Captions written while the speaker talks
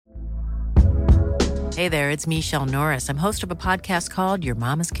Hey there, it's Michelle Norris. I'm host of a podcast called Your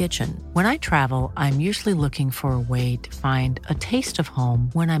Mama's Kitchen. When I travel, I'm usually looking for a way to find a taste of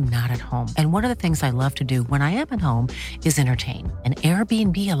home when I'm not at home. And one of the things I love to do when I am at home is entertain. And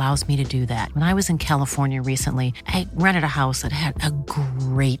Airbnb allows me to do that. When I was in California recently, I rented a house that had a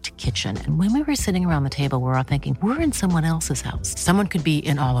great kitchen. And when we were sitting around the table, we were all thinking, we're in someone else's house. Someone could be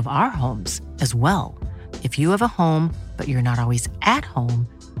in all of our homes as well. If you have a home, but you're not always at home,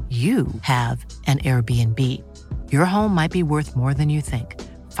 you have an Airbnb. Your home might be worth more than you think.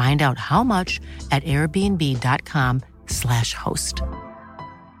 Find out how much at airbnb.com/host.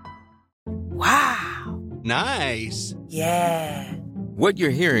 Wow. Nice. Yeah. What you're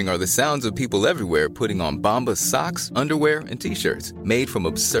hearing are the sounds of people everywhere putting on Bombas socks, underwear, and T-shirts made from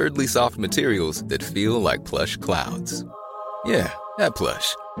absurdly soft materials that feel like plush clouds. Yeah, that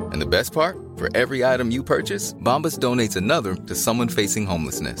plush. And the best part? For every item you purchase, Bombas donates another to someone facing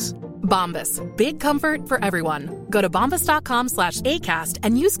homelessness. Bombas. Big comfort for everyone. Go to bombas.com/ACAST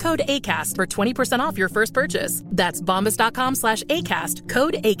and use code ACAST for 20% off your first purchase. That's bombas.com/ACAST.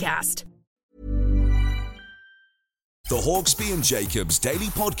 Code ACAST. The Hawksby and Jacobs Daily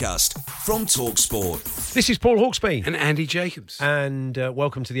Podcast from TalkSport. This is Paul Hawksby. And Andy Jacobs. And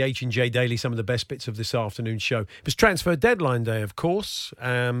welcome to the H&J Daily, some of the best bits of this afternoon's show. It was transfer deadline day, of course.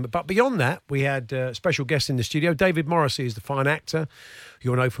 But beyond that, we had a special guest in the studio. David Morrissey is the fine actor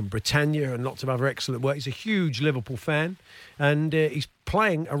you'll know from Britannia and lots of other excellent work. He's a huge Liverpool fan. And he's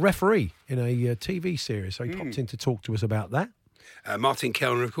playing a referee in a TV series. So he popped in to talk to us about that. Martin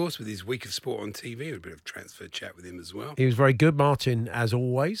Kellner, of course, with his Week of Sport on TV. A bit of transfer chat with him as well. He was very good, Martin, as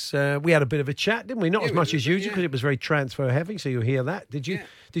always. We had a bit of a chat, didn't we? Not as much as usual because it was very transfer heavy, so you'll hear that. Did you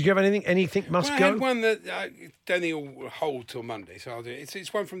have anything must go? I had one that I don't think will hold till Monday, so I'll do it.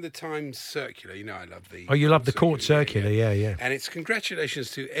 It's one from the Times Circular. You know I love the... Oh, you love the Court Circular, yeah. And it's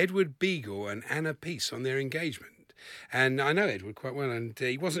congratulations to Edward Beagle and Anna Peace on their engagement. And I know Edward quite well, and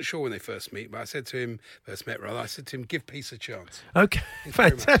he wasn't sure when they first met, but I said to him, I said to him, give Peace a chance. Okay,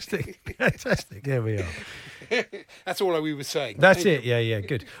 fantastic. There we are. That's all we were saying. That's it, yeah,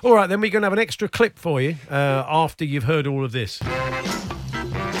 good. All right, then we're going to have an extra clip for you after you've heard all of this.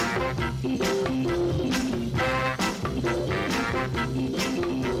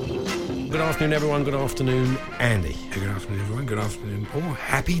 Good afternoon, everyone. Good afternoon, Andy. Good afternoon, everyone. Good afternoon, Paul.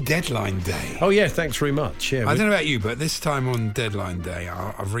 Happy deadline day. Oh, yeah, thanks very much. Yeah, I don't know about you, but this time on deadline day,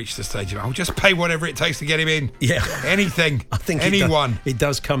 I've reached the stage of I'll just pay whatever it takes to get him in. Yeah. Anything. I think anyone. It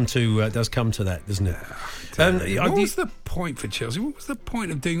does come to that, doesn't it? What was the point for Chelsea? What was the point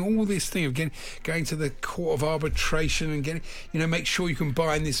of doing all this thing of going to the court of arbitration and getting, make sure you can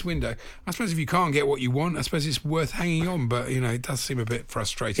buy in this window? I suppose if you can't get what you want, I suppose it's worth hanging on. But it does seem a bit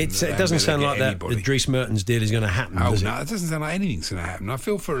frustrating. It doesn't sound like that. The Dries Mertens deal is going to happen. Does it? No, it doesn't sound like anything's going to happen. I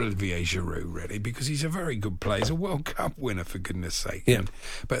feel for Olivier Giroud really because he's a very good player. He's a World Cup winner for goodness sake. Yeah.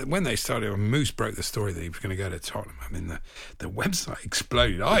 But when they started, Moose broke the story that he was going to go to Tottenham. I mean, the website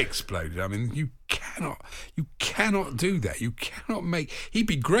exploded. I exploded. I mean, you cannot do that. You cannot make... He'd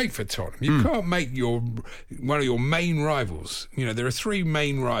be great for Tottenham. You can't make one of your main rivals. There are three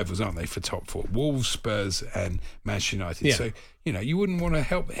main rivals, aren't they, for top four? Wolves, Spurs and Manchester United. Yeah. So, you wouldn't want to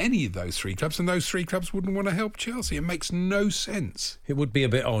help any of those three clubs, and those three clubs wouldn't want to help Chelsea. It makes no sense. It would be a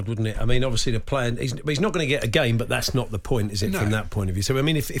bit odd, wouldn't it? I mean, obviously the player... He's not going to get a game, but that's not the point, is it, from that point of view? So, I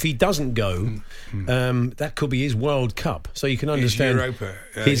mean, if he doesn't go, that could be his World Cup. So you can understand...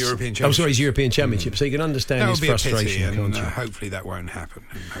 His European Championship. His European Championship. So you can understand his frustration, can't you? Hopefully that won't happen.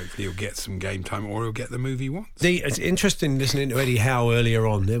 And hopefully he'll get some game time or he'll get the move he wants. It's interesting listening to Eddie Howe earlier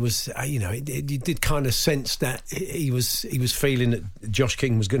on. There was, you did kind of sense that he was feeling that Josh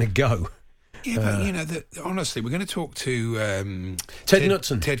King was going to go. Yeah, but honestly, we're going to talk to Ted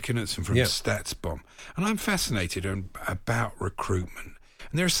Knutson. Ted Knutson from StatsBomb, and I'm fascinated about recruitment.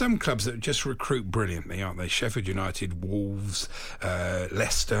 And there are some clubs that just recruit brilliantly, aren't they? Sheffield United, Wolves,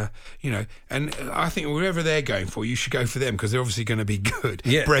 Leicester, and I think wherever they're going for, you should go for them because they're obviously going to be good.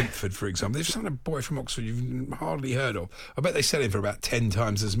 Yeah. Brentford, for example. They've signed a boy from Oxford you've hardly heard of. I bet they sell him for about 10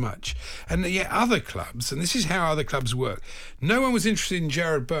 times as much. And yet other clubs, and this is how other clubs work, no one was interested in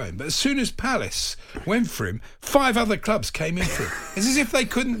Jared Bowen, but as soon as Palace went for him, 5 other clubs came in for him. It's as if they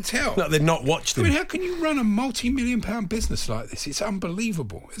couldn't tell. No, they'd not watched him. I mean, how can you run a multi-million-pound business like this? It's unbelievable,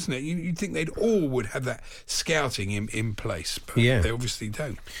 isn't it? You'd think they'd all would have that scouting in place, but they obviously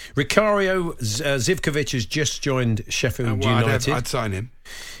don't. Rikario Zivkovic has just joined Sheffield United. I'd sign him.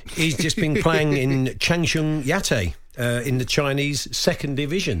 He's just been playing in Changchun Yatai. in the Chinese second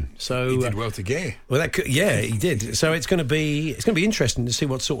division. So he did well to get. Well, he did. So it's going to be interesting to see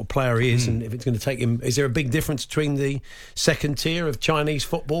what sort of player he is, and if it's going to take him. Is there a big difference between the second tier of Chinese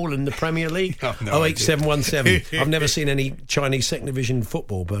football and the Premier League? No 08717. I've never seen any Chinese second division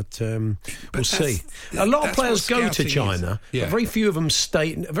football, but we'll see. A lot of players go to China, but very few of them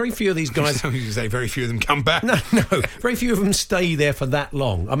stay. Very few of these guys. You say very few of them come back. No, very few of them stay there for that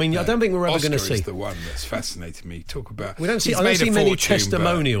long. I mean, I don't think we're ever going to see. Oscar is the one that's fascinated me. Talk about. I don't see many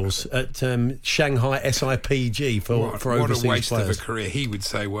testimonials at Shanghai SIPG for overseas players. What a waste of a career. He would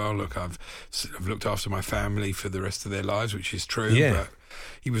say, well, look, I've looked after my family for the rest of their lives, which is true, but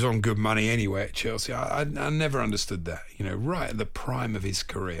he was on good money anyway at Chelsea. I never understood that, right at the prime of his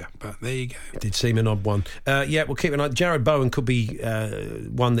career. But there you go. It did seem an odd one. We'll keep an eye. Jared Bowen could be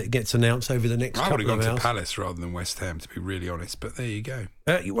one that gets announced over the next couple of hours. I would have gone to Palace rather than West Ham, to be really honest, but there you go.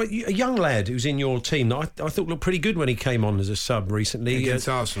 A young lad who's in your team that I thought looked pretty good when he came on as a sub recently. Against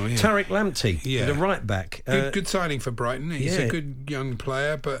Arsenal, Tariq Lamptey, the right back. Good signing for Brighton. He's a good young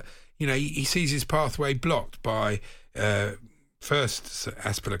player, but he sees his pathway blocked by first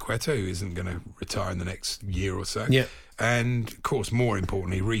Azpilicueta, who isn't going to retire in the next year or so. Yeah. And, of course, more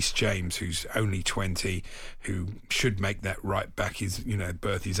importantly, Reece James, who's only 20, who should make that right back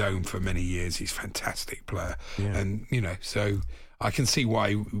birth his own for many years. He's a fantastic player. Yeah. And, so I can see why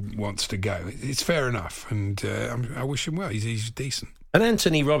he wants to go. It's fair enough, and I wish him well. He's decent. And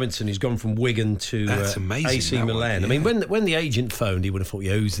Anthony Robinson, who's gone from Wigan to AC Milan. I mean, when the agent phoned, he would have thought,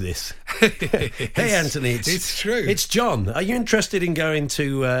 who's this? Hey, Anthony, it's true. It's John. Are you interested in going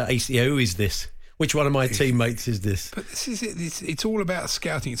to AC? Who is this? Which one of my teammates is this? But this is it. It's all about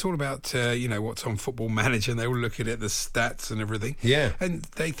scouting. It's all about, what's on Football Manager, and they all look at it, the stats and everything. Yeah. And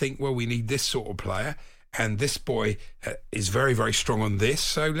they think, well, we need this sort of player. And this boy is very, very strong on this,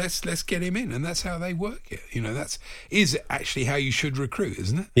 so let's get him in, and that's how they work it. That is actually how you should recruit,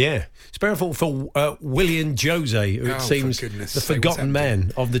 isn't it? Yeah. Spare for Willian Jose, who it seems the forgotten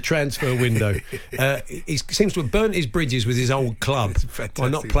man of the transfer window. He seems to have burnt his bridges with his old club by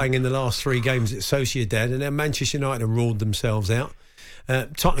not playing in the last 3 games at Sociedad, and then Manchester United have ruled themselves out.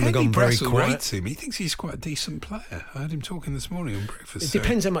 Tottenham have gone very quiet. Rates him. He thinks he's quite a decent player. I heard him talking this morning on breakfast. It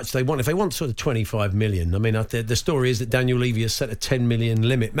depends how much they want. If they want sort of 25 million, I mean, the story is that Daniel Levy has set a 10 million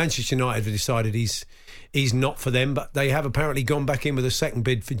limit. Manchester United have decided he's not for them, but they have apparently gone back in with a second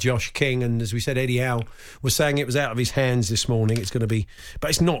bid for Josh King. And as we said, Eddie Howe was saying it was out of his hands this morning. It's going to be, but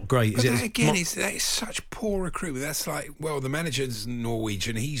it's not great. But that is such poor recruitment. That's like, well, the manager's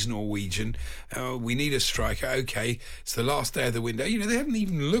Norwegian, he's Norwegian. We need a striker. Okay, it's the last day of the window. They haven't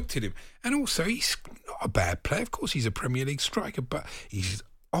even looked at him. And also, he's not a bad player. Of course, he's a Premier League striker, but he's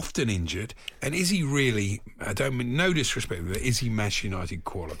often injured. And is he really? I don't mean no disrespect, but is he Manchester United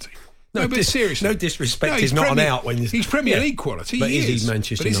quality? No, but seriously. No disrespect. He's not an out when he's Premier League quality. But is he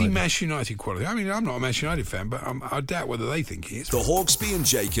Manchester United? But is he Manchester United quality? I mean, I'm not a Manchester United fan, but I doubt whether they think he is. The Hawksbee and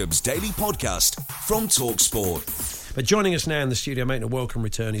Jacobs Daily Podcast from TalkSport. But joining us now in the studio, making a welcome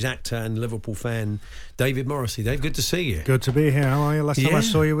return, is actor and Liverpool fan David Morrissey. Dave, good to see you. Good to be here. How are you? Last time I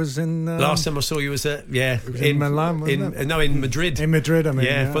saw you was in... Last time I saw you was in Milan, wasn't it? No, in Madrid. In Madrid, I mean.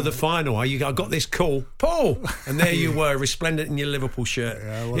 Yeah, for the final. I got this call, Paul! And there you were, resplendent in your Liverpool shirt.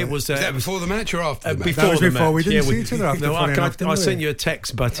 Yeah, well, was that before the match or after the match? Before the match. We didn't see each other after. No, I sent you a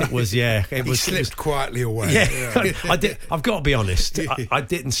text, but it was, He slipped quietly away. Yeah. I did. I've got to be honest. I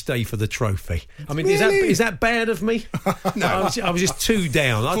didn't stay for the trophy. I mean, is that bad of me? No. I was just too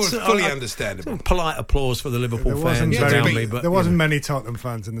down. Fully understandable. Polite applause for the Liverpool fans around me. But there wasn't many Tottenham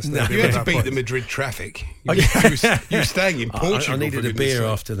fans in the stadium. You had to beat the Madrid traffic. You were staying in Portugal. I needed a beer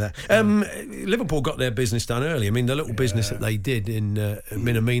after that. Liverpool got their business done early. I mean, the little business that they did in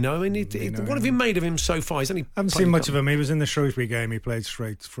Minamino. I mean, what have you made of him so far? I haven't seen much of him. He was in the Shrewsbury game. He played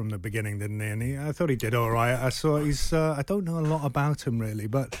straight from the beginning, didn't he? And I thought he did all right. I don't know a lot about him really,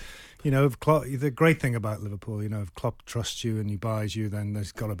 but... if Klopp, the great thing about Liverpool, if Klopp trusts you and he buys you, then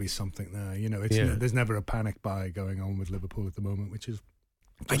there's got to be something there. There's never a panic buy going on with Liverpool at the moment, which is.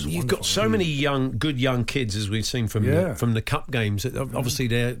 You've got so many good young kids, as we've seen from the cup games. Obviously,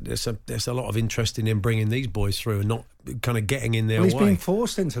 there's a lot of interest in him bringing these boys through and not kind of getting in their way. He's being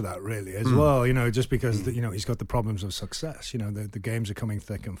forced into that really as well. Just because he's got the problems of success. The games are coming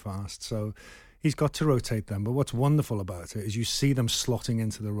thick and fast, so. He's got to rotate them, but what's wonderful about it is you see them slotting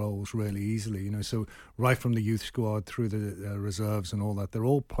into the roles really easily. So right from the youth squad through the reserves and all that, they're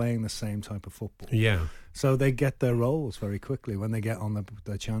all playing the same type of football. Yeah. So they get their roles very quickly. When they get on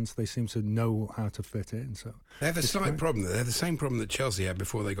their chance, they seem to know how to fit in. So they have a slight problem. They have the same problem that Chelsea had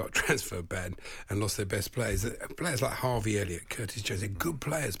before they got transfer banned and lost their best players. Players like Harvey Elliott, Curtis Jones, they're good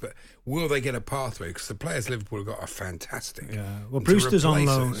players, but will they get a pathway? Because the players Liverpool have got are fantastic. Yeah, well, Brewster's on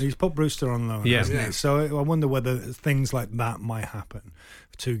loan. He's put Brewster on loan, hasn't he? So I wonder whether things like that might happen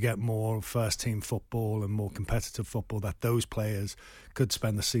to get more first-team football and more competitive football, that those players could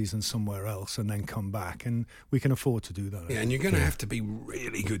spend the season somewhere else and then come back, and we can afford to do that. Yeah, and you're going to have to be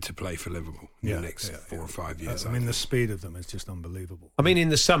really good to play for Liverpool in the next 4 or 5 years. I mean, the speed of them is just unbelievable. I mean, in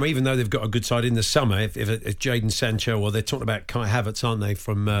the summer, even though they've got a good side in the summer, if Jadon Sancho, or they're talking about Kai Havertz, aren't they,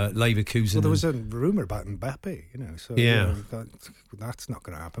 from Leverkusen? Well, there was a rumour about Mbappe, so that's not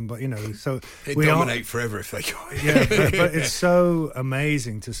going to happen. But so they dominate forever if they go. Yeah, but it's so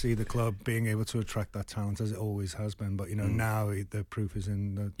amazing to see the club being able to attract that talent, as it always has been. But now the proof is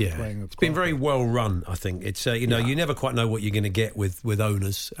in the playing. It's been very well run. I think it's you never quite know what you're going to get with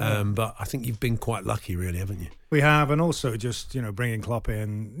owners, but I think you've been quite lucky, really, haven't you? We have, and also just bringing Klopp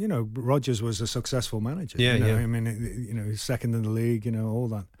in. Rodgers was a successful manager. I mean, he's second in the league. All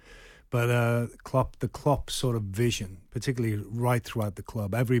that. But the Klopp sort of vision, particularly right throughout the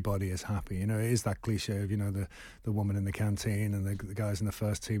club, everybody is happy. It is that cliche of the woman in the canteen and the guys in the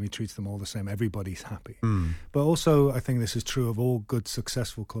first team. He treats them all the same. Everybody's happy. But also, I think this is true of all good,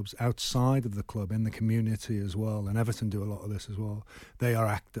 successful clubs outside of the club, in the community as well. And Everton do a lot of this as well. They are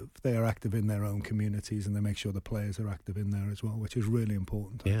active. They are active in their own communities, and they make sure the players are active in there as well, which is really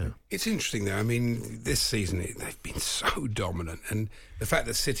important. Yeah, it's interesting though. I mean, this season they've been so dominant, and the fact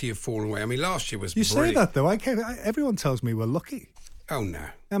that City have fallen away. I mean, last year was You brilliant. say that though. Everyone tells me we're lucky. Oh no!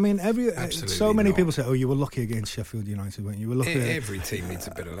 I mean, Absolutely so many not. people say, "Oh, you were lucky against Sheffield United, weren't you? You were lucky." Every team needs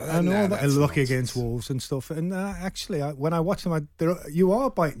a bit of that. I know that. That's Lucky nonsense. against Wolves and stuff. And actually, when I watch them, you are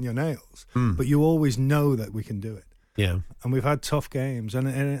biting your nails, but you always know that we can do it. Yeah, and we've had tough games, and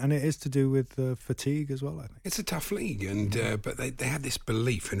it is to do with fatigue as well, I think. It's a tough league, and but they have this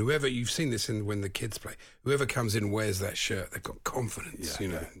belief, and whoever, you've seen this when the kids play, whoever comes in and wears that shirt, they've got confidence.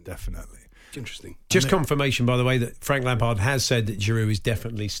 Definitely. It's interesting. Just confirmation, by the way, that Frank Lampard has said that Giroud is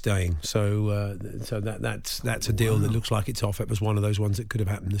definitely staying. So that's a deal that looks like it's off. It was one of those ones that could have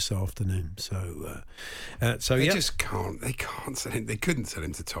happened this afternoon. So They just can't. They can't sell him. They couldn't sell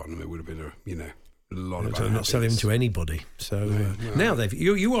him to Tottenham. It would have been a lot of not sell him to anybody. So now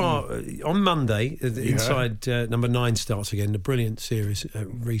you are on Monday. Inside Number 9 starts again. The brilliant series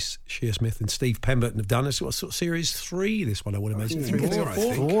Reece Shearsmith and Steve Pemberton have done. What sort of series 3? This one, I would imagine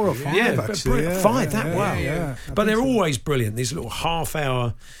 4 or 5. Yeah, actually. 5. Wow. Yeah. But they're always brilliant. These little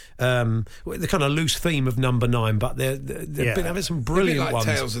half-hour. The kind of loose theme of Number 9, but they've been having some brilliant a bit like ones.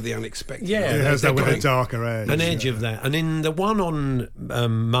 Tales of the Unexpected. Yeah, It has that with a darker edge. An edge of that. And in the one on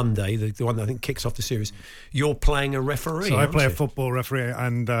Monday, the one that I think kicks off the series, you're playing a referee. So I play a football referee,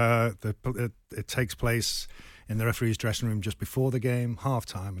 and it takes place in the referee's dressing room just before the game,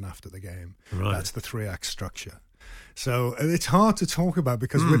 half-time and after the game. Right. That's the 3-act structure. So it's hard to talk about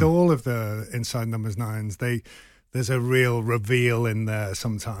because with all of the Inside Numbers 9s, there's a real reveal in there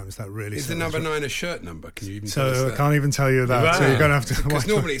sometimes that really... Is the Number 9 a shirt number? Can you even tell us So that? I can't even tell you that. Right. So you're going to have to Because watch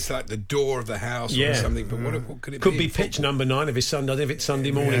normally it's like the door of the house or something, but what could it be? Could be pitch number 9 if it's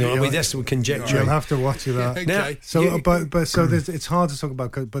Sunday morning. Yeah, That's what conjecture. You'll have to watch that. Okay. Now, So, it's hard to talk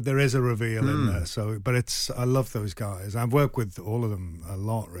about, but there is a reveal in there. So, but I love those guys. I've worked with all of them a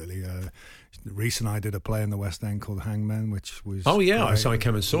lot, really. Reece and I did a play in the West End called Hangmen, which was great. I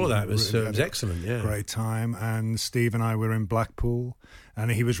came and saw that. It was excellent. Yeah, great time. And Steve and I were in Blackpool,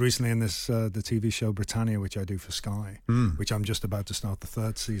 and he was recently in this the TV show Britannia, which I do for Sky, which I'm just about to start the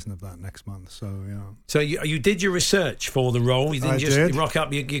 3rd season of that next month. So yeah. So you did your research for the role. You didn't did. rock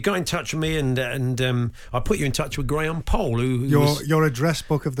up. You got in touch with me, and I put you in touch with Graham Poll, who your address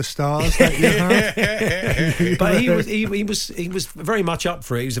book of the stars that you have. But he was very much up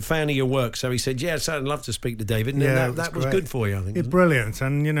for it. He was a fan of your work, so he said, "Yes, I'd love to speak to David." And that was good for you, I think. It's brilliant,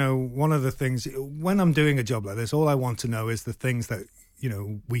 and one of the things when I'm doing a job like this, all I want to know is the things that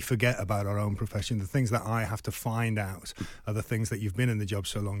we forget about our own profession. The things that I have to find out are the things that you've been in the job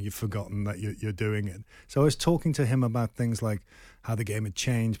so long you've forgotten that you're doing it. So I was talking to him about things like how the game had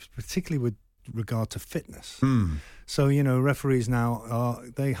changed, particularly with regard to fitness. So referees now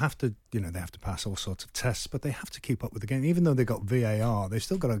they have to pass all sorts of tests, but they have to keep up with the game. Even though they've got VAR, they've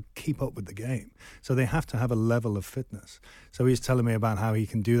still got to keep up with the game. So they have to have a level of fitness. So he's telling me about how he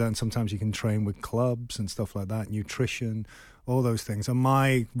can do that, and sometimes he can train with clubs and stuff like that, nutrition, all those things. And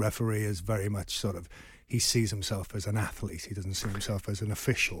my referee is very much he sees himself as an athlete. He doesn't see himself as an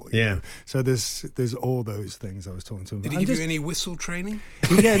official. you Yeah. know. So there's all those things I was talking to him Did about. he give you any whistle training?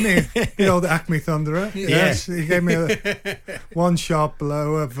 He gave me the old Acme Thunderer. Yes, he gave me one sharp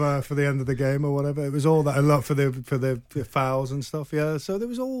blow of for the end of the game or whatever. It was all that, a lot for the fouls and stuff. Yeah, so there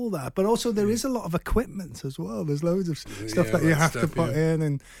was all that, but also there is a lot of equipment as well. There's loads of stuff that you have to put in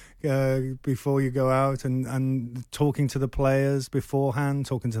and. Before you go out and talking to the players beforehand,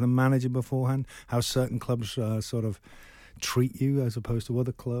 talking to the manager beforehand, how certain clubs sort of treat you as opposed to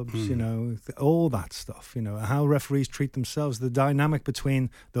other clubs, you know, all that stuff, you know, how referees treat themselves, the dynamic between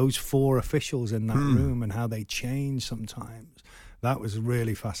those four officials in that room and how they change sometimes. That was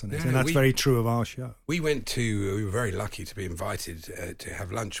really fascinating. And that's very true of our show. We were very lucky to be invited to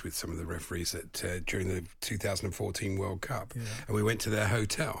have lunch with some of the referees during the 2014 World Cup. Yeah. And we went to their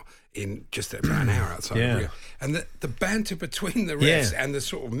hotel in just about an hour outside of Rio. And the banter between the refs and the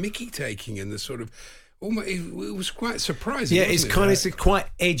sort of Mickey taking and the sort of... it was quite surprising. Yeah, it's quite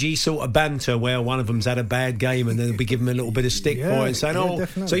edgy sort of banter where one of them's had a bad game and they'll be giving him a little bit of stick for it and saying,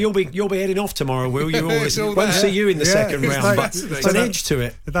 definitely. So you'll be heading off tomorrow, will you? Won't see you in the second round. But it's an edge to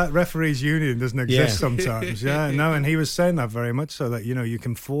it. That referees union doesn't exist sometimes. And he was saying that very much so that, you know, you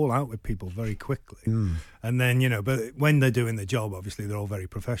can fall out with people very quickly. And then, you know, but when they're doing the job, obviously they're all very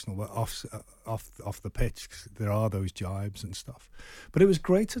professional. But off the pitch, there are those jibes and stuff. But it was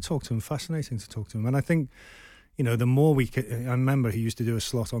great to talk to him, fascinating to talk to him. And I think, you know, the more we can... I remember he used to do a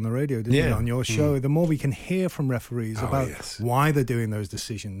slot on the radio, didn't he, on your show? The more we can hear from referees about why they're doing those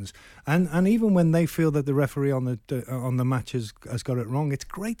decisions. And even when they feel that the referee on the match has got it wrong, it's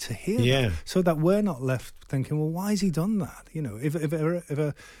great to hear that, so that we're not left thinking, well, why has he done that? You know, if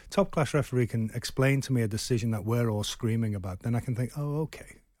a top-class referee can explain to me a decision that we're all screaming about, then I can think, oh,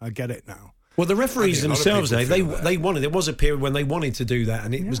 okay, I get it now. Well, the referees themselves, they wanted. There was a period when they wanted to do that,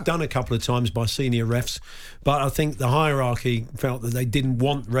 and it was done a couple of times by senior refs. But I think the hierarchy felt that they didn't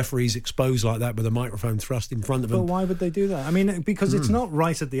want referees exposed like that with a microphone thrust in front of them. But why would they do that? I mean, because it's not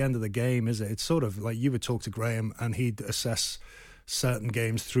right at the end of the game, is it? It's sort of like you would talk to Graham and he'd assess certain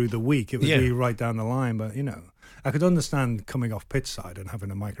games through the week. It would be right down the line, but you know. I could understand coming off pitch side and having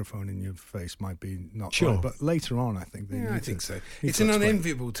a microphone in your face might be not right, but later on I think I think so. It's an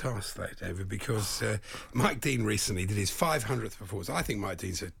unenviable task though, David, because Mike Dean recently did his 500th performance. I think Mike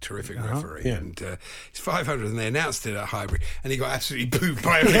Dean's a terrific referee, and his 500th, and they announced it at Highbury, and he got absolutely booed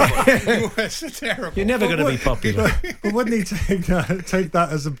by everyone. It's terrible. You're never going to be popular. But wouldn't he take that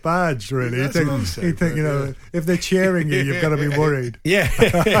as a badge, really? He'd think, you know, if they're cheering you, you've got to be worried. Yeah.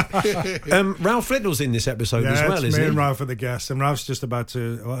 Ralph Flitnell's in this episode as well. It's me and Ralph are the guests, and Ralph's just about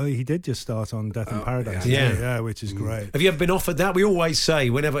to. Well, he did just start on Death in Paradise, which is great. Have you ever been offered that? We always say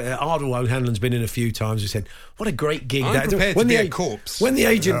whenever Ardal O'Hanlon's been in a few times, we said, "What a great gig!" I'm prepared to be a corpse. When the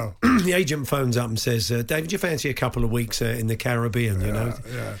agent, the agent phones up and says, "David, do you fancy a couple of weeks in the Caribbean?" You know,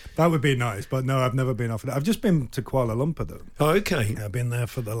 that would be nice. But no, I've never been offered it. I've just been to Kuala Lumpur though. Oh, okay. I've been there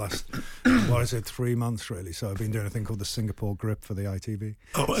for the last 3 months really. So I've been doing a thing called the Singapore Grip for the ITV.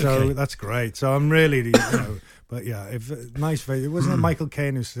 Oh, okay. So that's great. So I'm really, you know. But yeah, it wasn't it Michael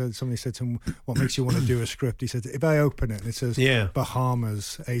Caine who said, somebody said to him, what makes you want to do a script? He said, if I open it and it says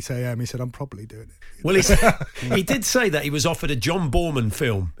Bahamas 8 a.m, he said, I'm probably doing it. Well, he did say that he was offered a John Borman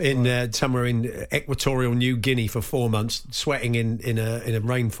film in somewhere in Equatorial New Guinea for 4 months, sweating in a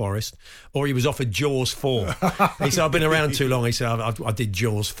rainforest, or he was offered Jaws 4. He said, I've been around too long. He said, I did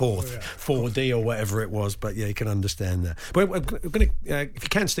Jaws 4D or whatever it was. But yeah, you can understand that. But we're going to, if you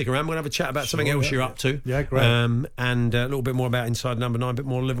can stick around, we're going to have a chat about something else you're up to. Yeah, great. And a little bit more about Inside Number 9, a bit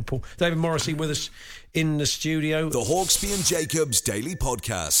more Liverpool. David Morrissey with us in the studio. The Hawksbee and Jacobs Daily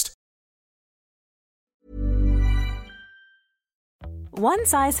Podcast. One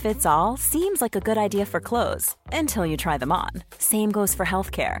size fits all seems like a good idea for clothes until you try them on. Same goes for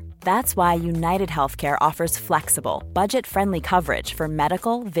healthcare. That's why United Healthcare offers flexible, budget-friendly coverage for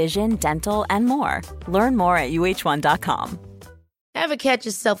medical, vision, dental, and more. Learn more at uh1.com. Ever catch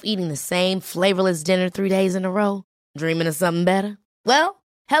yourself eating the same flavorless dinner 3 days in a row? Dreaming of something better? Well,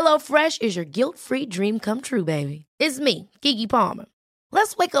 HelloFresh is your guilt-free dream come true, baby. It's me, Keke Palmer.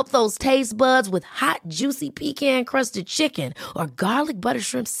 Let's wake up those taste buds with hot, juicy pecan-crusted chicken or garlic butter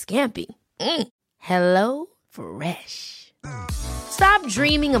shrimp scampi. Hello Fresh. Stop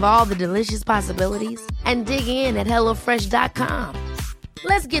dreaming of all the delicious possibilities and dig in at HelloFresh.com.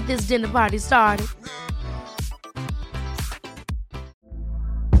 Let's get this dinner party started.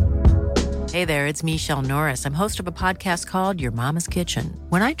 Hey there, it's Michelle Norris. I'm host of a podcast called Your Mama's Kitchen.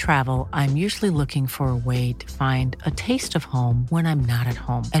 When I travel, I'm usually looking for a way to find a taste of home when I'm not at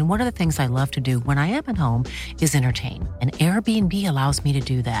home. And one of the things I love to do when I am at home is entertain. And Airbnb allows me to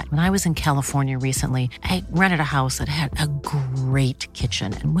do that. When I was in California recently, I rented a house that had a great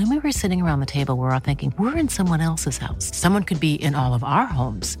kitchen. And when we were sitting around the table, we were all thinking, we're in someone else's house. Someone could be in all of our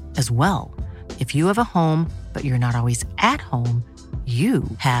homes as well. If you have a home, but you're not always at home, you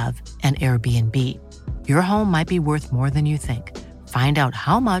have an Airbnb. Your home might be worth more than you think. Find out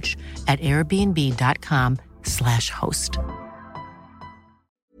how much at airbnb.com/host.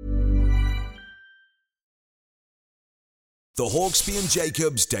 The Hawksby and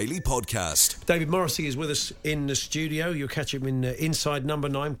Jacobs Daily Podcast. David Morrissey is with us in the studio. You'll catch him in Inside Number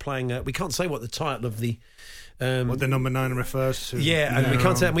 9 playing... we can't say what the title of the... what the number 9 refers to. Yeah, and we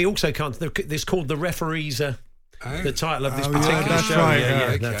can't say... And we also can't... It's called The Referees... the title of this particular that's show.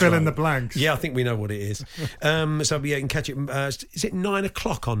 Right, That's fill right. in the blanks. Yeah, I think we know what it is. So yeah, you can catch it. Is it 9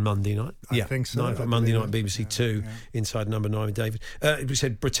 o'clock on Monday night? I think so. 9 o'clock Monday night, BBC Two, Inside Number 9 with David. We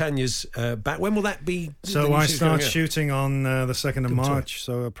said Britannia's back. When will that be? So I start shooting on the 2nd of March.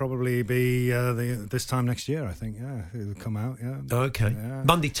 So it'll probably be this time next year, I think. Yeah, it'll come out. Yeah. Okay. Yeah.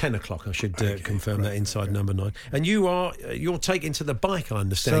 Monday 10 o'clock. I should confirm that. Inside Number 9. And you're taking to the bike, I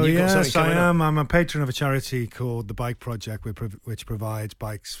understand. So You've got I am. I'm a patron of a charity called the Bike Project, which provides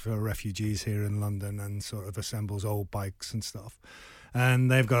bikes for refugees here in London and sort of assembles old bikes and stuff.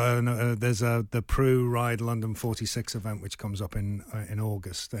 And they've got the Prue Ride London 46 event, which comes up in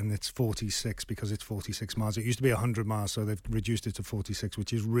August, and it's 46 because it's 46 miles. It used to be 100 miles, so they've reduced it to 46,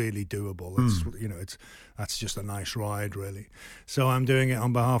 which is really doable. That's just a nice ride, really. So I'm doing it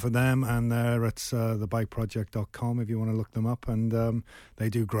on behalf of them, and they're at thebikeproject.com if you want to look them up, and they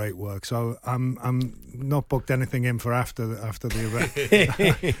do great work. So I'm not booked anything in for after the event.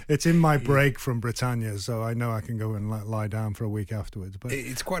 It's in my break from Britannia, so I know I can go and lie down for a week afterwards. But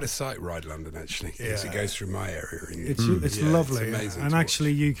it's quite a sight ride, London, actually, because it goes through my area. It's lovely, it's amazing and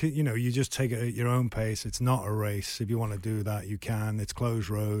actually you just take it at your own pace. It's not a race. If you want to do that, you can. It's closed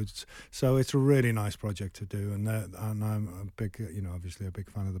roads, so it's a really nice project to do. And I'm a big, obviously a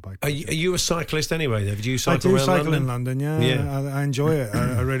big fan of the bike. Are you a cyclist anyway? Do you cycle around London? I do cycle in London. Yeah. I enjoy it.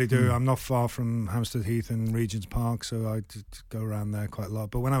 I really do. I'm not far from Hampstead Heath and Regent's Park, so I go around there quite a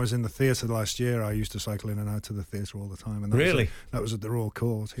lot. But when I was in the theatre last year, I used to cycle in and out to the theatre all the time. And that was at the Royal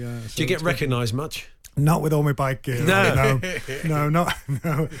Court. Yeah. So do you get recognised much? Not with all my bike gear. No, not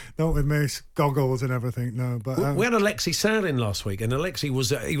with my goggles and everything. No, but we had Alexi Sal in last week, and Alexi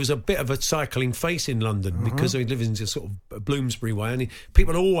was a bit of a cycling face in London because he lives in just sort of Bloomsbury way, and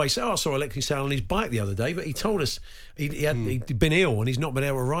people always say, "Oh, I saw Alexi Sal on his bike the other day," but he told us he'd been ill and he's not been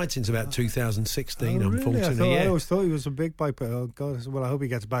able to ride since about 2016. Unfortunately, really? I always thought he was a big bike, but oh God, well, I hope he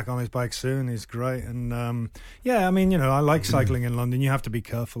gets back on his bike soon. He's great, and I like cycling in London. You have to be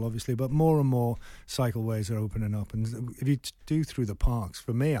careful, obviously, but more and more cycleways are opening up, and if you do through the parks,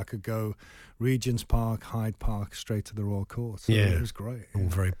 for me, I could go Regent's Park, Hyde Park, straight to the Royal Court. So it was great. All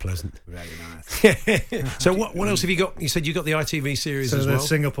very pleasant. Very nice. So what else have you got? You said you got the ITV series as well? So the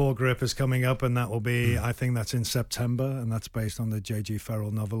Singapore Grip is coming up, and that will be, I think that's in September, and that's based on the J.G. Farrell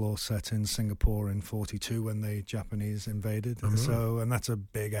novel, all set in Singapore in 1942 when the Japanese invaded. So, and that's a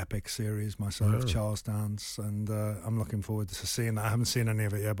big epic series myself, Charles Dance, and I'm looking forward to seeing that. I haven't seen any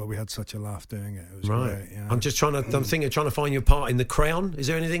of it yet, but we had such a laugh doing it. It was great. Yeah. I'm just trying to find your part in The Crown. Is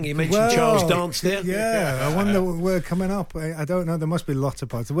there anything? You mentioned Charles Dance there. Yeah, I wonder where coming up. I don't know. There must be lots of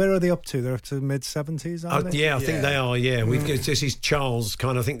parts. Where are they up to? They're up to mid-70s, aren't they? Yeah, I think they are. Yeah, this is Charles.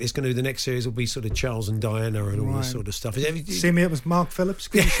 I think this going to be the next series will be sort of Charles and Diana and all this sort of stuff. See me up as Mark Phillips.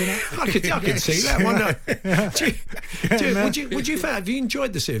 Can you see that? I could see that. Why not? Would you have you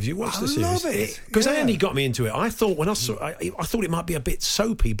enjoyed the series? You watched the series? I love it because Andy got me into it. I thought when I saw, I thought it might be a bit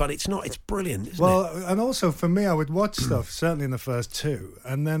soapy, but it's not. It's brilliant. Isn't it? And also for me, I would watch stuff certainly in the first two,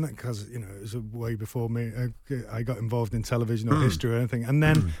 and then because it was way before me, I got involved in television or history or anything, and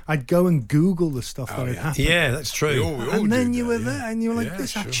then I'd go and Google the stuff that had happened. Yeah, that's true. And then you were there, and you were like,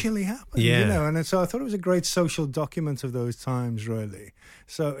 "This actually happened." Yeah. And so I thought it was a great social document of those times, really.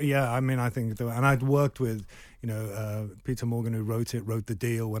 So I think, and I'd worked with Peter Morgan, who wrote The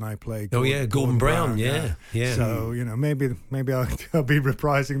Deal, when I played. Gordon Brown. Yeah. So maybe I'll be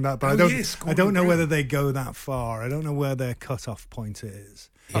reprising that, but I don't know whether they go that far. I don't know where their cut-off point is.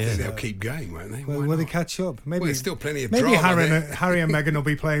 I think they'll keep going, won't they? Will they catch up? Maybe there's still plenty of maybe drama. Harry and Meghan will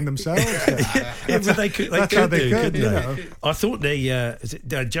be playing themselves. But they could. That's how they could. I thought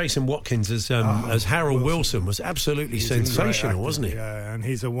Jason Watkins as Harold Wilson was absolutely sensational, wasn't he? Yeah, and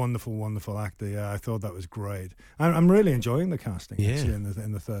he's a wonderful, wonderful actor. Yeah, I thought that was great. did. I'm really enjoying the casting actually, Yeah.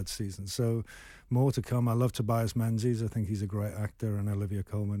 in the third season. So more to come. I love Tobias Menzies. I think he's a great actor, and Olivia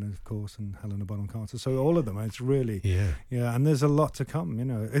Colman, of course, and Helena Bonham Carter. So all of them, it's really, yeah. And there's a lot to come. You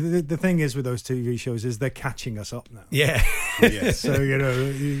know, the thing is with those TV shows is they're catching us up now. Yeah. So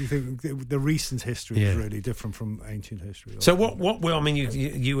you think the recent history is really different from ancient history. So what? Well, I mean,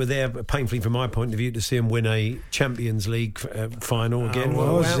 you were there, painfully from my point of view, to see them win a Champions League final again.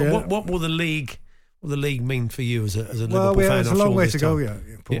 What will the league? What will the league mean for you as a Liverpool fan? It's a long way to go yet.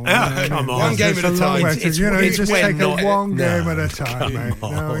 Paul. Come on, one game at a time. You just take it one game at a time, mate.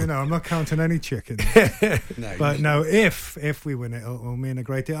 No, I'm not counting any chickens. But no, if we win it, it'll mean a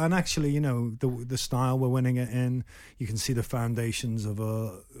great deal. And actually, the style we're winning it in, you can see the foundations of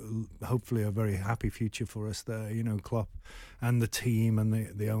hopefully a very happy future for us there. Klopp and the team and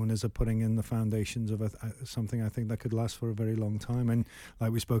the owners are putting in the foundations of something I think that could last for a very long time. And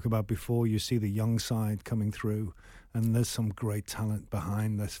like we spoke about before, you see the young side coming through, and there's some great talent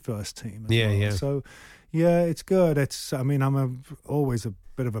behind this first team as well. Yeah. So, it's good. I'm always a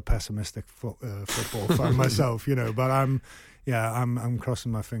bit of a pessimistic football fan myself, but I'm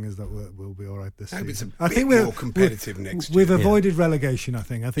crossing my fingers that we'll be all right this season. I think we're more competitive next year. We've avoided relegation, I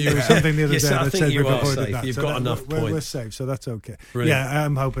think. There was something the other day that said we've avoided safe. that. You've so got enough points. We're safe, so that's okay. Brilliant. Yeah,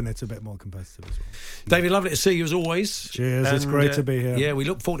 I'm hoping it's a bit more competitive as well. David, lovely to see you as always. Cheers, it's great to be here. Yeah, we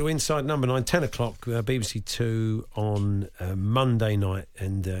look forward to Inside Number 9, 10 o'clock, BBC 2 on Monday night,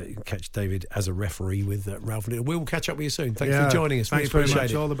 and you can catch David as a referee with Ralph Little. We'll catch up with you soon. Thanks for joining us. Thanks very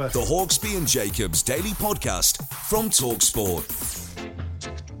much. All the best. The Hawksbee and Jacobs Daily Podcast from TalkSport.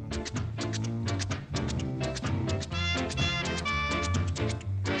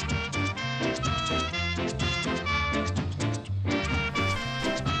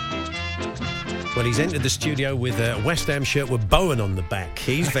 Well, he's entered the studio with a West Ham shirt with Bowen on the back.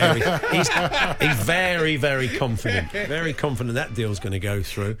 He's very, very confident. Very confident that deal's going to go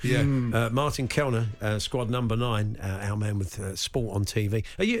through. Yeah. Martin Kellner, squad number 9, our man with Sport on TV.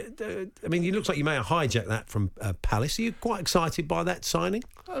 Are you? It looks like you may have hijacked that from Palace. Are you quite excited by that signing?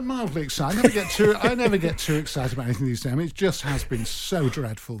 I'm mildly excited. I never get too excited about anything these days. It just has been so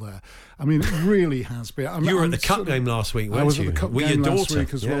dreadful there. It really has been. You were at the Cup game last week, weren't you? I was at the Cup game last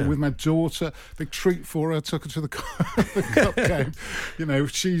week as well with my daughter. Big treat for her. Took her to the Cup game.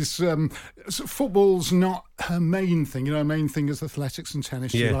 She's football's not her main thing. Her main thing is athletics and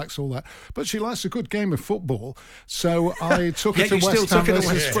tennis. She likes all that, but she likes a good game of football. So I took her to West Ham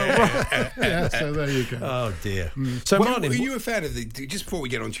versus Yeah, so there you go. Oh dear. So Martin, were you a fan of just before we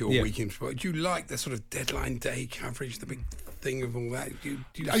get on to your weekend sport, do you like the sort of deadline day coverage, the big thing of all that?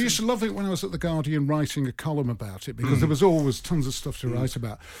 I used to love it when I was at The Guardian writing a column about it, because there was always tons of stuff to write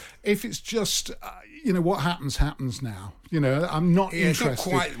about. If it's just, what happens now. I'm not interested. It's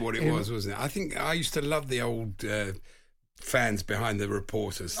not quite what it was, wasn't it? I think I used to love the old fans behind the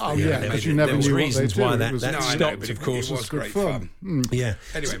reporters. Oh, because you never knew what they do. Why that stopped, of course. It was great fun. Yeah.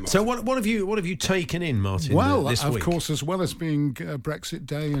 Anyway, Martin. So what have you taken in, Martin? Well, this of week? course, as well as being Brexit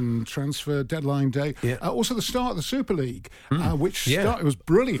Day and transfer deadline day, also the start of the Super League, which it was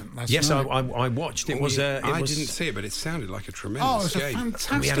brilliant last night. I watched. I didn't see it, but it sounded like a tremendous game. It was a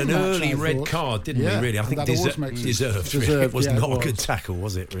fantastic we had an early red card, didn't we? Really, I think deserved. It was not a good tackle,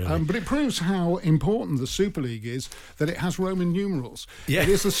 was it? Really, but it proves how important the Super League is. That it has Roman numerals. Yeah. It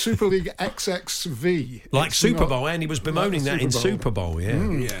is the Super League XXV. Like Super Bowl, and he was bemoaning that in Super Bowl.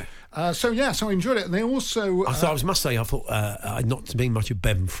 Yeah. So I enjoyed it. And they also... I must say, I thought I'd not been much of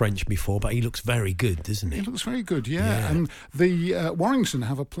Bevan French before, but he looks very good, doesn't he? He looks very good, yeah. And the Warrington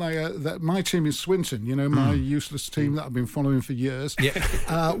have a player that... My team is Swinton, my useless team that I've been following for years.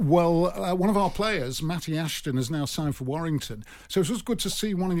 Yeah. One of our players, Matty Ashton, has now signed for Warrington. So it was good to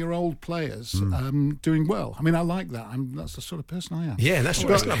see one of your old players doing well. I like that. That's the sort of person I am. Yeah, that's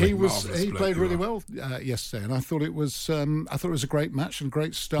right. He played really well yesterday, and I thought it was a great match and a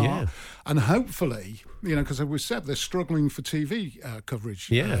great start. Yeah. And hopefully, because as we said, they're struggling for TV coverage,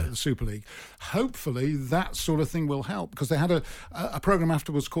 the Super League. Hopefully that sort of thing will help, because they had a programme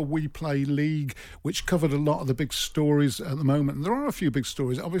afterwards called We Play League, which covered a lot of the big stories at the moment. And there are a few big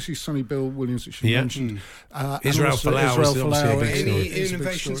stories. Obviously, Sonny Bill Williams, which you mentioned. Israel Folau is obviously a big story. Any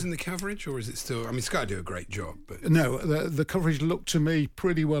innovations in the coverage, or is it still... Sky do a great job. But no, the coverage looked to me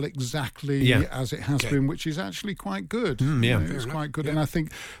pretty well exactly as it has been, which is actually quite good. It was quite good. And I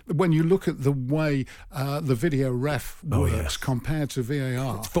think when you look at the way the video ref works compared to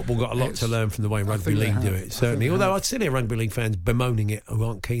VAR, football got a lot to learn from the way rugby league do it. Certainly, although I'd still hear rugby league fans bemoaning it who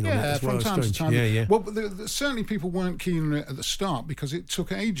aren't keen on it. Yeah, from time to time. Yeah. Well, certainly people weren't keen on it at the start because it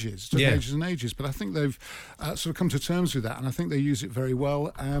took ages. Ages and ages. But I think they've sort of come to terms with that, and I think they use it very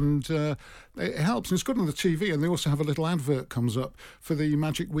well, and it helps. And it's good on the TV, and they also have a little advert comes up for the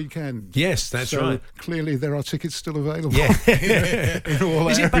Magic Weekend. Yes, that's right. Clearly, there are tickets still available. Yeah. in all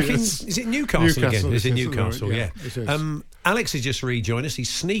is areas. It back in? Is it Newcastle again? It's in Newcastle. Yeah. It is. Alex has just rejoined us. He's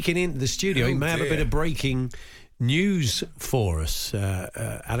sneaking into the studio. He may have a bit of breaking news for us,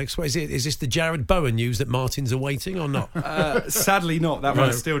 Alex. What is it? Is this the Jared Bowen news that Martin's awaiting or not? Sadly not. That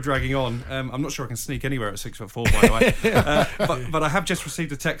one's still dragging on. I'm not sure I can sneak anywhere at 6'4", by the way. But I have just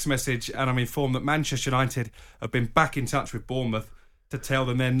received a text message, and I'm informed that Manchester United have been back in touch with Bournemouth to tell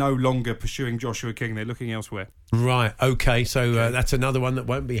them they're no longer pursuing Joshua King. They're looking elsewhere. Right, okay, so that's another one that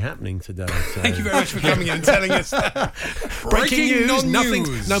won't be happening today. So. Thank you very much for coming in and telling us that. Breaking news, nothing.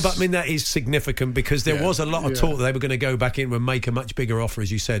 Non-news. No, but I mean, that is significant because there was a lot of talk that they were going to go back in and make a much bigger offer, as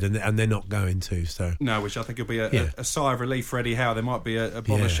you said, and they're not going to. So no, which I think will be a sigh of relief for Eddie Howe. There might be a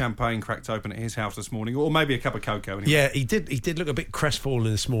bottle of champagne cracked open at his house this morning, or maybe a cup of cocoa. Anyway. Yeah, he did look a bit crestfallen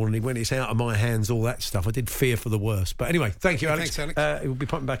this morning when it's out of my hands, all that stuff. I did fear for the worst. But anyway, thank you, Alex. Thanks, Alex. We'll be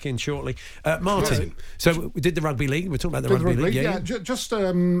popping back in shortly. Martin, so we did the rugby league. We're talking about the rugby league. Yeah. Just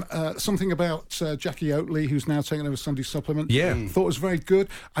something about Jackie Oatley, who's now taken over Sunday Supplement. Yeah. Thought it was very good.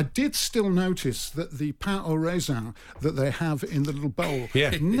 I did still notice that the pain au raisin that they have in the little bowl,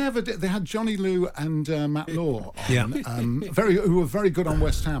 never did. They had Johnny Lew and Matt Law on, who were very good on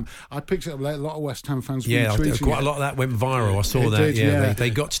West Ham. I picked it up, a lot of West Ham fans retweeting quite a lot of that went viral. I saw that. Did,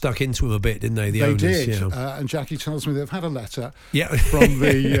 They got stuck into him a bit, didn't they? The they owners, did. And Jackie tells me they've had a letter from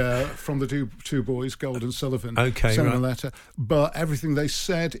the two boys, Gold and Sullivan. Okay, sent them a letter. But everything they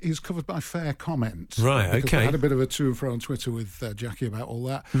said is covered by fair comment. Right, okay. I had a bit of a to and fro on Twitter with Jackie about all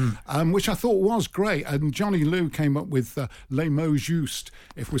that, which I thought was great. And Johnny Lew came up with les mots justes,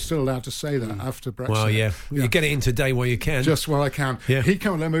 if we're still allowed to say that after Brexit. Well, you get it in today while you can. Just while I can. Yeah. He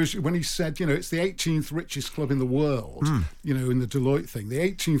came with les mots when he said, it's the 18th richest club in the world, in the Deloitte thing, the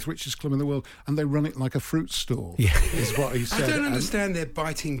 18th richest club in the world, and they run it like a fruit stall, is what he said. I don't understand they're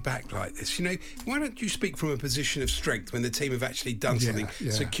biting back like this. Why don't you speak from a position of strength when the team have actually done something,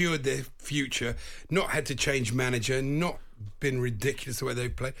 secured their future, not had to change manager, not been ridiculous the way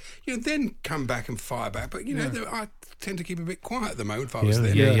they've played, then come back and fire back. But, I tend to keep a bit quiet at the moment if I was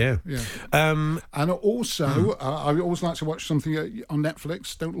there. And also, I always like to watch something on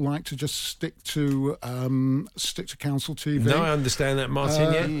Netflix. Don't like to just stick to council TV. No, I understand that,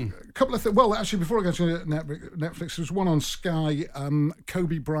 Martin. A couple of things. Well, actually, before I go to Netflix, there's one on Sky,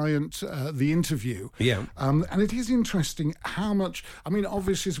 Kobe Bryant, The Interview. Yeah. And it is interesting how much,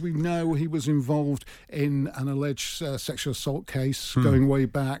 obviously, as we know, he was involved in an alleged sexual assault case going way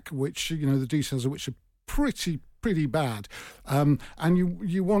back, which, the details of which are pretty bad. And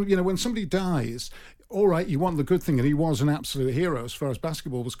you want, when somebody dies, all right, you want the good thing, and he was an absolute hero as far as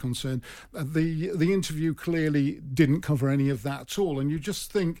basketball was concerned. The interview clearly didn't cover any of that at all, and you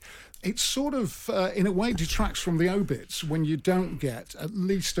just think it sort of, in a way, detracts from the obits when you don't get at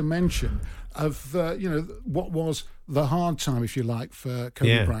least a mention of, what was the hard time, if you like, for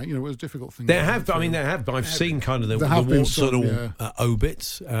Kobe Bryant. It was a difficult thing. I've seen kind of the warts little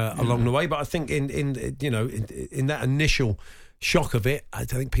obits along the way, but I think in that initial shock of it, I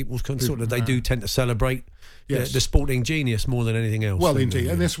think people they do tend to celebrate the sporting genius more than anything else. Well, indeed,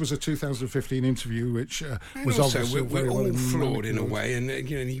 and this was a 2015 interview, which was also obviously we're all flawed in a way, and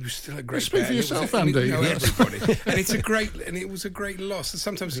he was still a great. Speak for yourself, Andy. Everybody, and it was a great loss. And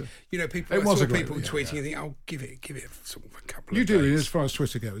sometimes people tweeting and think, "Oh, give it sort of a couple." You of do days. as far as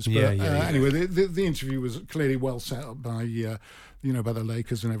Twitter goes, but anyway, the interview was clearly well set up by by the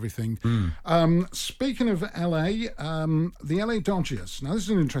Lakers and everything. Speaking of LA, the LA Dodgers. Now, this is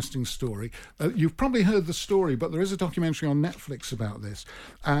an interesting story. You've probably heard the story, but there is a documentary on Netflix about this.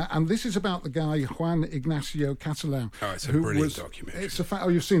 And this is about the guy, Juan Ignacio Catalan. Oh, it's a brilliant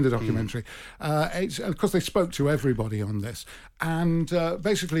documentary. You've seen the documentary. Of course, they spoke to everybody on this. And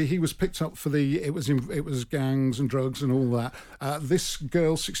basically, he was picked up for it was gangs and drugs and all that. This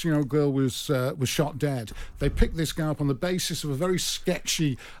girl, 16-year-old girl, was shot dead. They picked this guy up on the basis of a very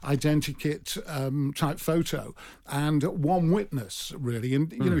sketchy identikit type photo and one witness, really.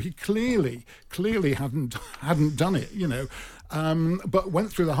 And he clearly hadn't done it. But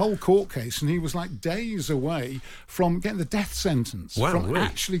went through the whole court case, and he was like days away from getting the death sentence. Wow, from really?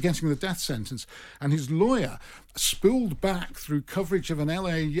 Actually getting the death sentence. And his lawyer spooled back through coverage of an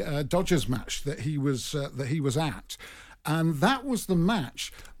LA Dodgers match that he was at. And that was the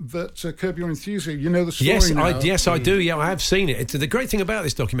match that Curb Your Enthusiasm, you know the story now. Yes, I do. Yeah, I have seen it. The great thing about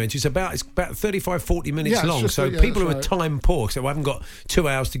this documentary is it's about 35, 40 minutes long. So people who are time poor, so I haven't got 2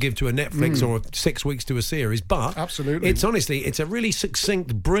 hours to give to a Netflix or 6 weeks to a series. But absolutely, it's a really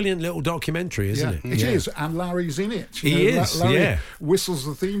succinct, brilliant little documentary, isn't it? It is, and Larry's in it. He is. Larry whistles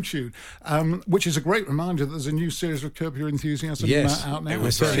the theme tune, which is a great reminder that there's a new series of Curb Your Enthusiasm out now.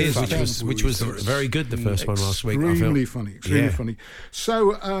 It certainly is, which was very good. The first one last week. Extremely funny.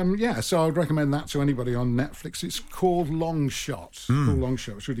 So so I would recommend that to anybody on Netflix. It's called Long Shot.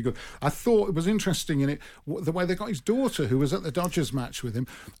 It's really good. I thought it was interesting in it the way they got his daughter, who was at the Dodgers match with him,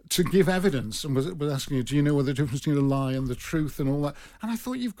 to give evidence and was asking her, do you know what the difference between a lie and the truth and all that? And I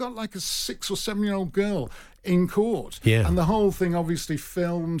thought, you've got like a 6 or 7 year old girl in court, and the whole thing obviously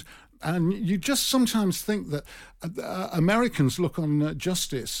filmed. And you just sometimes think that Americans look on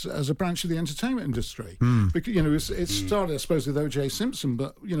justice as a branch of the entertainment industry. Because, it started, I suppose, with O.J. Simpson,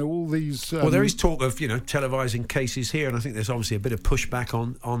 but, all these... well, there is talk of, televising cases here, and I think there's obviously a bit of pushback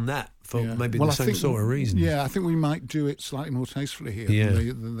on that for maybe the same sort of reason. Yeah, I think we might do it slightly more tastefully here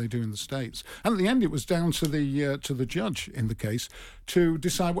than they do in the States. And at the end, it was down to the judge in the case to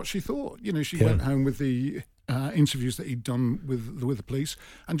decide what she thought. She went home with the... interviews that he'd done with the police,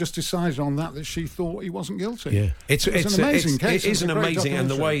 and just decided on that she thought he wasn't guilty. Yeah, it's an amazing case. It is an amazing, and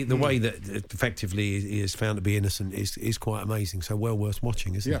the way that effectively he is found to be innocent is quite amazing. So well worth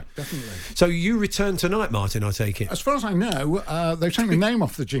watching, isn't it? Yeah, definitely. So you return tonight, Martin? I take it. As far as I know, they've taken the name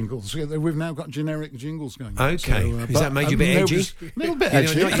off the jingles. We've now got generic jingles going. Okay, has that made you a bit edgy? A little bit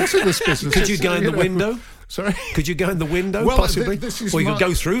edgy. That's in this business. Could you go in the window? Sorry? Could you go in the window, possibly? Or you could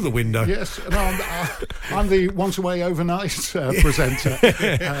go through the window. Yes. No, I'm the once-away overnight presenter.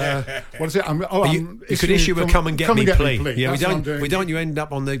 What is it? You could issue a come and get me plea. Yeah, we don't want you end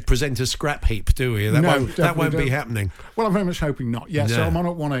up on the presenter's scrap heap, do we? That won't be happening. Well, I'm very much hoping not. Yeah, so I'm on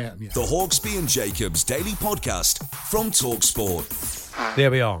at 1 a.m. Yeah. The Hawksbee and Jacobs Daily Podcast from TalkSport. There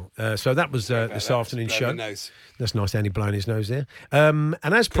we are. So that was this afternoon's show. That's nice, Andy blowing his nose there. And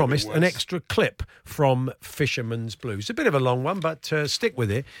as promised, an extra clip from Fisherman's Blues. A bit of a long one, but stick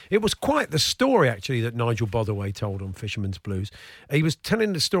with it. It was quite the story, actually, that Nigel Botherway told on Fisherman's Blues. He was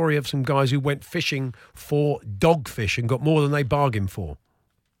telling the story of some guys who went fishing for dogfish and got more than they bargained for.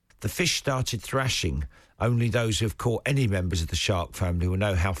 The fish started thrashing. Only those who have caught any members of the shark family will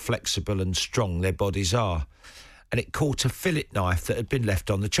know how flexible and strong their bodies are. And it caught a fillet knife that had been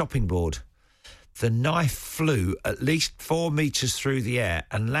left on the chopping board. The knife flew at least 4 metres through the air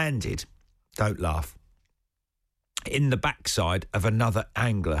and landed, don't laugh, in the backside of another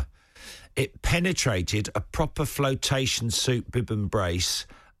angler. It penetrated a proper flotation suit, bib and brace,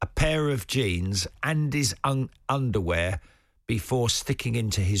 a pair of jeans and his underwear before sticking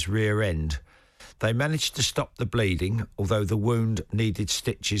into his rear end. They managed to stop the bleeding, although the wound needed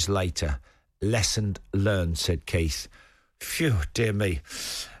stitches later. Lesson learned, said Keith. Phew, dear me.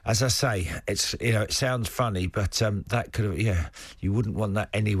 As I say, it's it sounds funny, but that could have, you wouldn't want that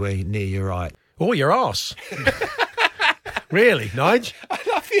anywhere near your eye. Or your arse. Really, Nige? I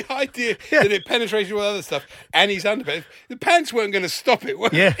love the idea that it penetrated with other stuff and his underpants. The pants weren't going to stop it, were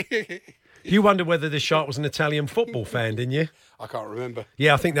they? You wonder whether the shark was an Italian football fan, didn't you? I can't remember.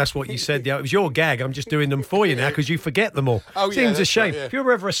 Yeah, I think that's what you said. Yeah, it was your gag. I'm just doing them for you now because you forget them all. Oh, Seems a shame. Right, yeah. If you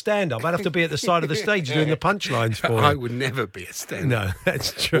were ever a stand-up, I'd have to be at the side of the stage doing the punchlines for you. I would never be a stand-up. No,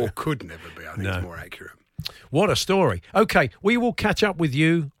 that's true. Or could never be. I think it's more accurate. What a story. Okay, we will catch up with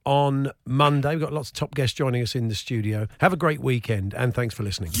you on Monday. We've got lots of top guests joining us in the studio. Have a great weekend, and thanks for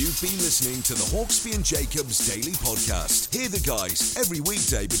listening. You've been listening to the Hawksbee and Jacobs Daily Podcast. Hear the guys every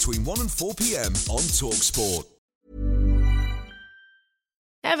weekday between 1 and 4 p.m. on TalkSport.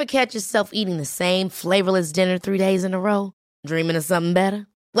 Ever catch yourself eating the same flavorless dinner 3 days in a row? Dreaming of something better?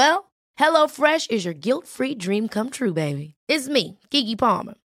 Well, HelloFresh is your guilt-free dream come true, baby. It's me, Keke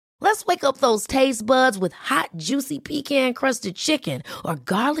Palmer. Let's wake up those taste buds with hot, juicy pecan-crusted chicken or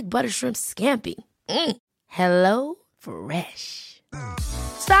garlic butter shrimp scampi. Hello Fresh.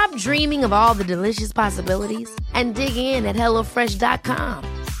 Stop dreaming of all the delicious possibilities and dig in at HelloFresh.com.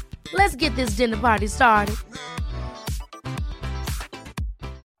 Let's get this dinner party started.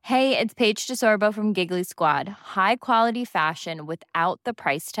 Hey, it's Paige DeSorbo from Giggly Squad. High quality fashion without the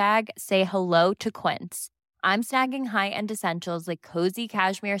price tag. Say hello to Quince. I'm snagging high-end essentials like cozy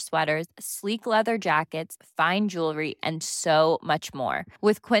cashmere sweaters, sleek leather jackets, fine jewelry, and so much more.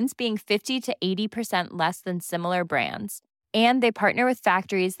 With Quince being 50 to 80% less than similar brands. And they partner with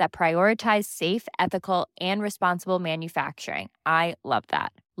factories that prioritize safe, ethical, and responsible manufacturing. I love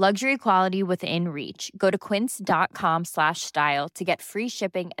that. Luxury quality within reach. Go to quince.com/style to get free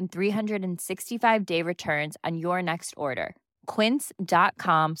shipping and 365-day returns on your next order.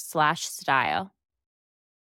 Quince.com/style.